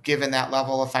 given that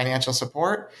level of financial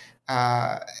support?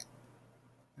 That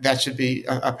should be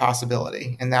a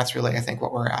possibility. And that's really, I think,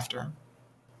 what we're after.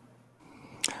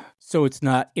 So it's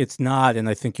not, and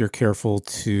I think you're careful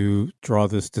to draw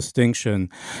this distinction.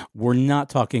 We're not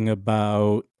talking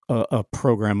about a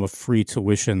program of free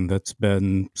tuition that's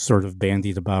been sort of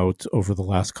bandied about over the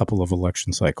last couple of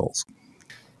election cycles.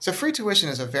 So free tuition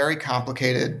is a very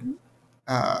complicated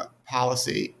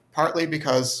policy, partly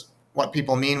because what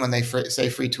people mean when they say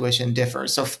free tuition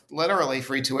differs. So literally,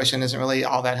 free tuition isn't really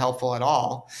all that helpful at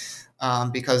all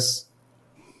because,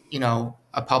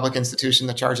 a public institution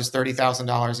that charges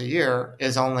 $30,000 a year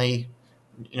is only,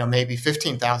 maybe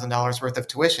 $15,000 worth of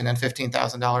tuition and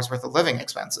 $15,000 worth of living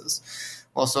expenses.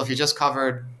 Well, so if you just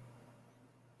covered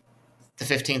the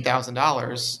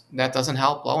 $15,000, that doesn't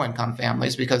help low-income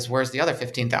families because where's the other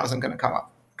 $15,000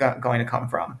 going to come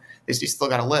from? You still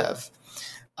got to live.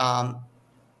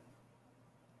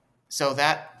 So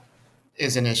that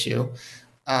is an issue.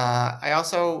 I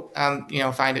also,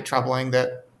 find it troubling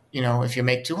that, if you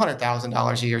make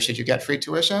 $200,000 a year, should you get free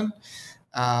tuition?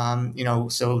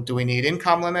 So do we need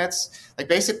income limits?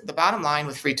 The bottom line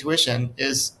with free tuition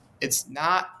is it's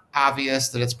not obvious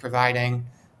that it's providing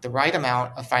the right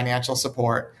amount of financial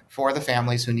support for the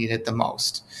families who need it the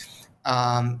most.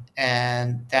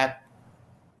 And that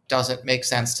doesn't make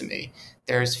sense to me.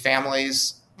 There's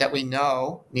families that we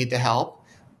know need the help.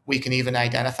 We can even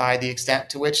identify the extent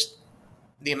to which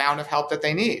the amount of help that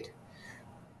they need.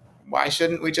 Why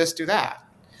shouldn't we just do that?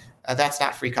 That's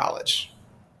not free college.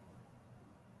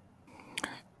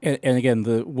 And again,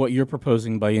 what you're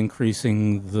proposing by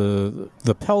increasing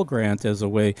the Pell Grant as a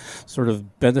way sort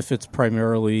of benefits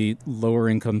primarily lower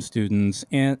income students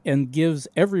and gives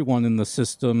everyone in the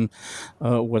system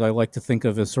what I like to think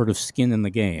of as sort of skin in the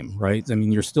game, right? I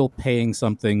mean, you're still paying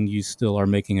something, you still are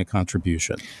making a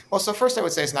contribution. Well, so first I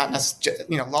would say it's not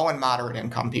necessarily, low and moderate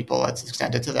income people. It's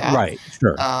extended to that, right?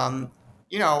 Sure.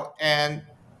 And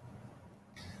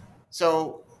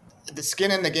so the skin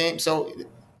in the game. So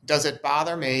does it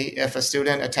bother me if a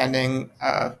student attending,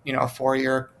 a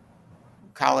 4-year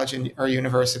college or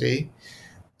university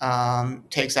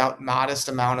takes out modest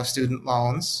amount of student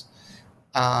loans,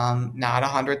 not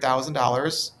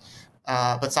 $100,000,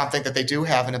 but something that they do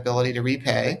have an ability to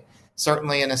repay,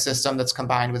 certainly in a system that's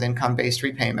combined with income-based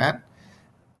repayment,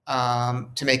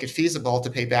 to make it feasible to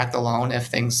pay back the loan if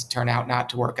things turn out not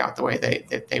to work out the way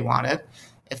they wanted.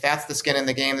 If that's the skin in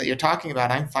the game that you're talking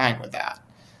about, I'm fine with that.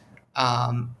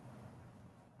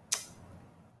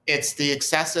 It's the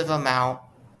excessive amount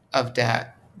of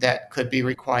debt that could be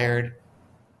required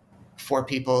for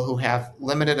people who have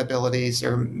limited abilities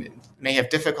or may have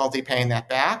difficulty paying that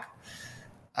back.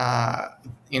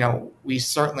 We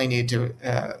certainly need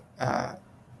to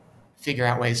figure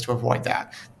out ways to avoid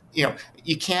that.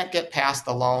 You can't get past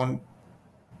the loan,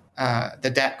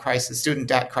 the debt crisis, student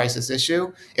debt crisis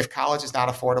issue if college is not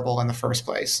affordable in the first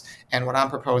place. And what I'm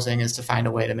proposing is to find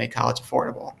a way to make college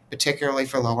affordable, particularly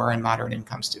for lower and moderate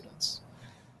income students.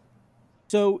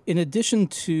 So in addition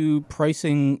to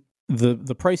pricing,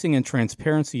 the pricing and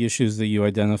transparency issues that you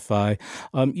identify,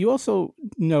 you also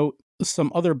note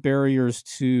some other barriers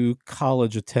to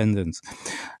college attendance.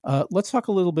 Let's talk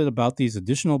a little bit about these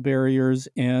additional barriers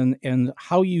and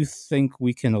how you think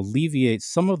we can alleviate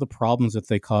some of the problems that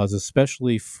they cause,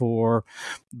 especially for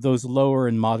those lower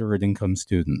and moderate income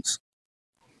students.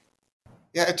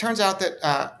 Yeah, it turns out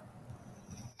that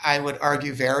I would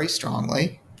argue very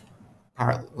strongly,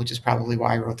 which is probably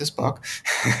why I wrote this book,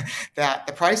 that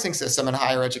the pricing system in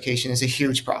higher education is a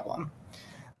huge problem.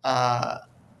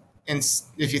 And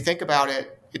if you think about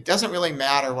it, it doesn't really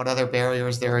matter what other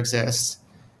barriers there exist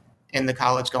in the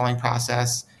college going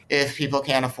process if people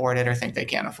can't afford it or think they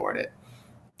can't afford it.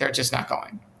 They're just not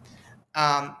going.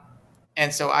 And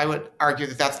so I would argue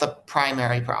that that's the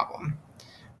primary problem.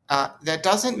 That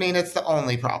doesn't mean it's the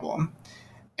only problem.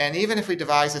 And even if we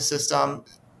devise a system,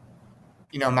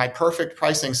 my perfect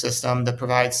pricing system that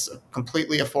provides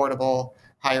completely affordable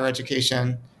higher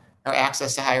education or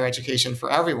access to higher education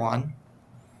for everyone,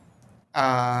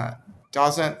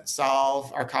 doesn't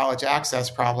solve our college access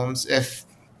problems if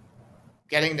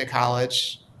getting to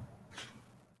college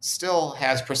still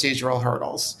has procedural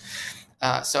hurdles.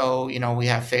 So we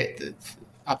have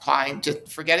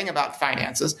forgetting about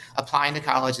finances, applying to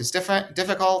college is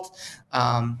difficult.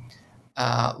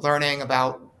 Learning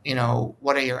about,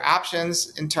 what are your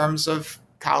options in terms of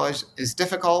college is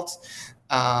difficult.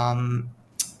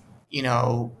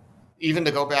 Even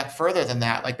to go back further than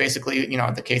that, like basically,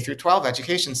 the K through 12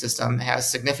 education system has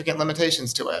significant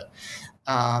limitations to it.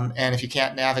 And if you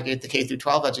can't navigate the K through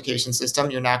 12 education system,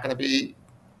 you're not going to be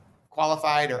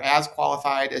qualified or as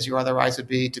qualified as you otherwise would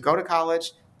be to go to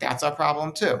college. That's a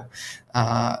problem too.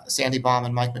 Sandy Baum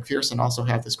and Mike McPherson also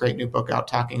have this great new book out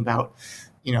talking about,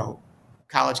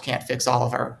 college can't fix all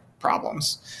of our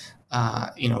problems.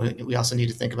 We also need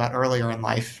to think about earlier in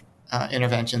life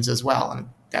interventions as well. And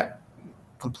that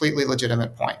completely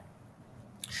legitimate point.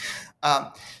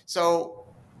 In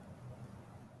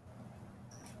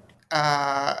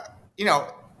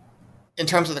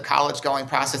terms of the college going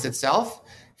process itself,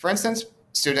 for instance,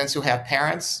 students who have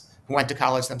parents who went to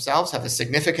college themselves have a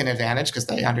significant advantage because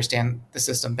they understand the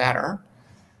system better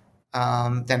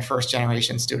than first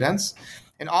generation students.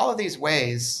 In all of these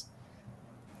ways,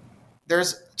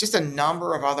 there's just a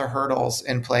number of other hurdles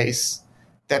in place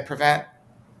that prevent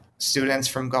students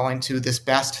from going to this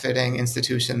best fitting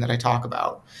institution that I talk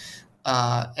about.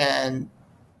 To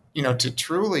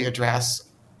truly address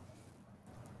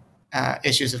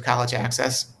issues of college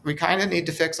access, we kind of need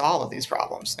to fix all of these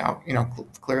problems. Now,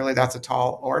 clearly that's a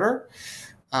tall order,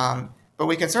 but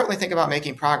we can certainly think about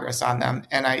making progress on them.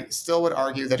 And I still would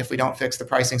argue that if we don't fix the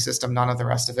pricing system, none of the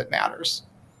rest of it matters.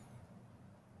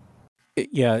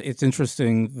 Yeah, it's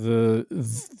interesting. The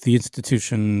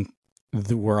institution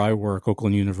where I work,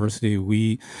 Oakland University,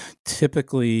 we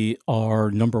typically are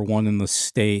number one in the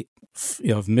state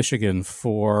of Michigan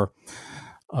for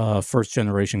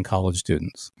first-generation college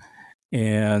students.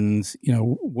 And,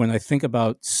 when I think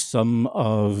about some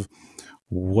of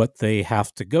what they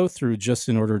have to go through just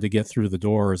in order to get through the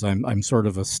doors, I'm sort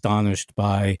of astonished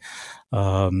by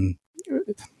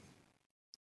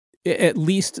at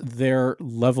least their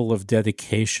level of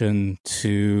dedication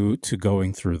to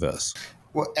going through this.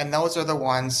 Well, and those are the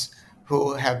ones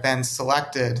who have been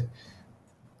selected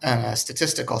in a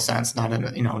statistical sense,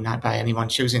 not by anyone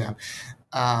choosing them.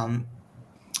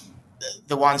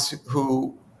 The ones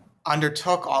who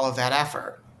undertook all of that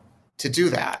effort to do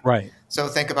that. Right. So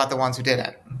think about the ones who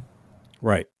didn't.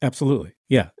 Right. Absolutely.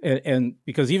 Yeah. And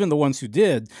because even the ones who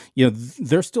did,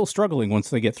 they're still struggling once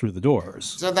they get through the doors.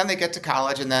 So then they get to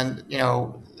college, and then,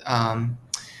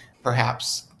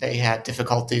 perhaps they had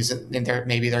difficulties in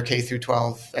maybe their K through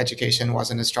 12 education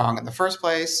wasn't as strong in the first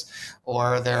place,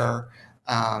 or their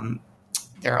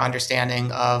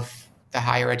understanding of the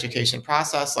higher education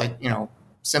process,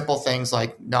 simple things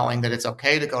like knowing that it's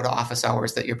okay to go to office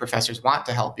hours, that your professors want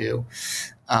to help you,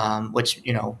 which,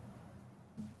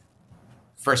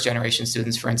 first generation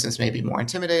students, for instance, may be more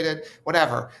intimidated,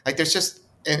 whatever. There's just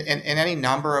in any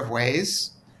number of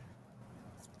ways,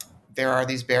 there are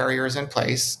these barriers in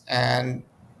place, and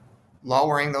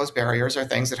lowering those barriers are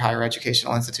things that higher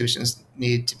educational institutions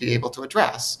need to be able to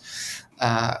address.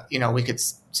 We could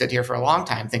sit here for a long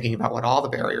time thinking about what all the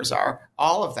barriers are.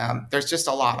 All of them, there's just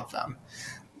a lot of them.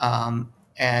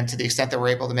 And to the extent that we're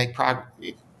able to make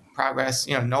progress,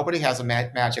 nobody has a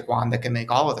magic wand that can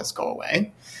make all of this go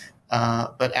away.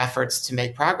 But efforts to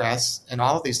make progress in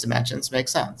all of these dimensions make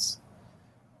sense.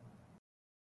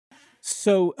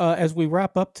 So as we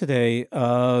wrap up today,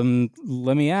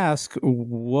 let me ask,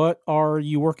 what are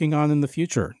you working on in the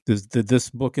future? Did this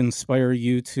book inspire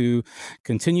you to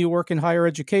continue work in higher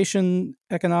education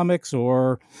economics,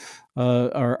 or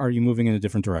are you moving in a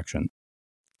different direction?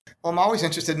 Well, I'm always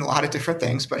interested in a lot of different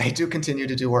things, but I do continue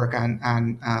to do work on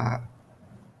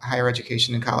higher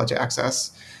education and college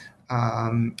access.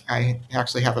 I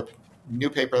actually have a new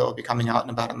paper that will be coming out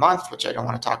in about a month, which I don't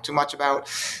want to talk too much about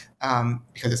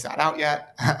because it's not out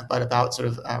yet, but about sort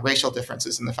of racial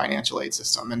differences in the financial aid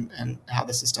system and how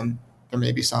the system, there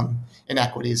may be some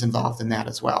inequities involved in that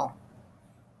as well.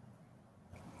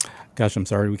 Gosh, I'm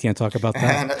sorry, we can't talk about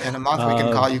that. In a month,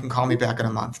 you can call me back in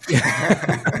a month.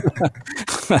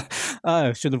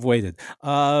 I should have waited.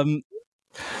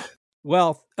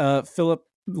 Philip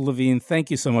Levine, thank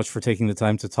you so much for taking the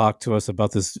time to talk to us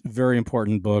about this very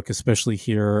important book, especially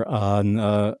here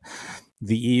on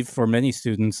the eve for many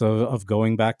students of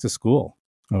going back to school,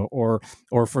 or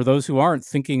for those who aren't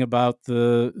thinking about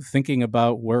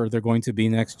where they're going to be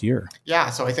next year.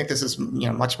 Yeah, so I think this is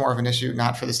much more of an issue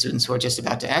not for the students who are just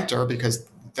about to enter, because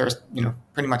they're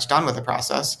pretty much done with the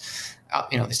process.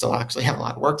 They still actually have a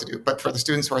lot of work to do, but for the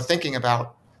students who are thinking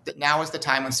about that, now is the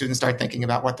time when students start thinking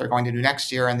about what they're going to do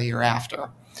next year and the year after.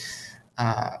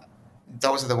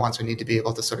 Those are the ones we need to be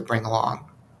able to sort of bring along.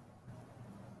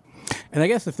 And I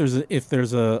guess if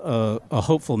there's a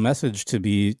hopeful message to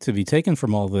be taken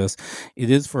from all this,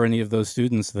 it is for any of those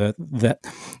students that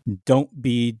don't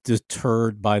be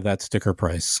deterred by that sticker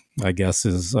price, I guess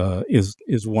is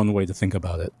one way to think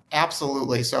about it.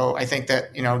 Absolutely. So I think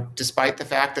that, despite the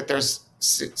fact that there's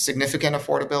significant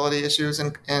affordability issues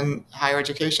in higher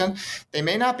education, they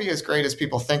may not be as great as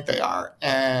people think they are.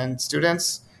 And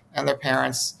students and their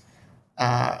parents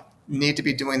need to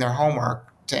be doing their homework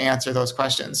to answer those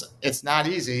questions. It's not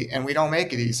easy, and we don't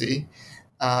make it easy,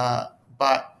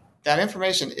 but that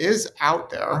information is out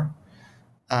there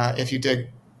if you dig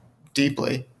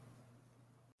deeply.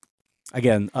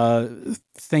 Again,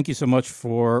 thank you so much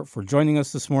for joining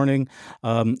us this morning.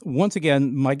 Once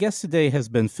again, my guest today has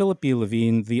been Philip B.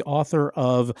 Levine, the author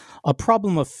of A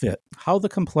Problem of Fit: How the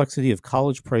Complexity of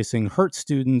College Pricing Hurts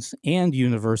Students and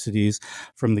Universities,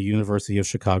 from the University of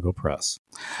Chicago Press.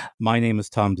 My name is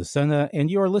Tom DeSena, and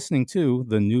you are listening to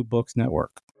the New Books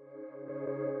Network.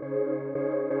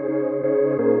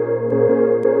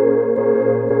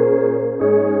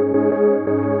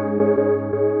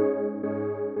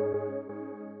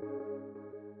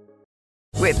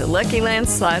 With the Lucky Land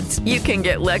Slots, you can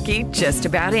get lucky just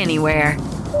about anywhere.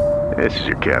 This is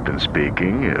your captain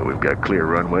speaking. We've got clear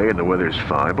runway and the weather's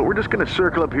fine, but we're just going to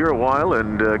circle up here a while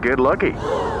and get lucky.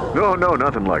 No,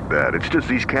 nothing like that. It's just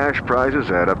these cash prizes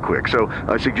add up quick. So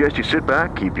I suggest you sit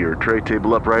back, keep your tray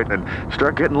table upright, and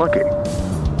start getting lucky.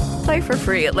 Play for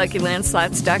free at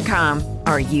LuckyLandSlots.com.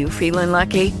 Are you feeling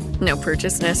lucky? No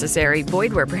purchase necessary.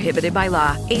 Void where prohibited by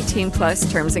law.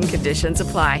 18+ terms and conditions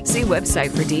apply. See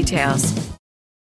website for details.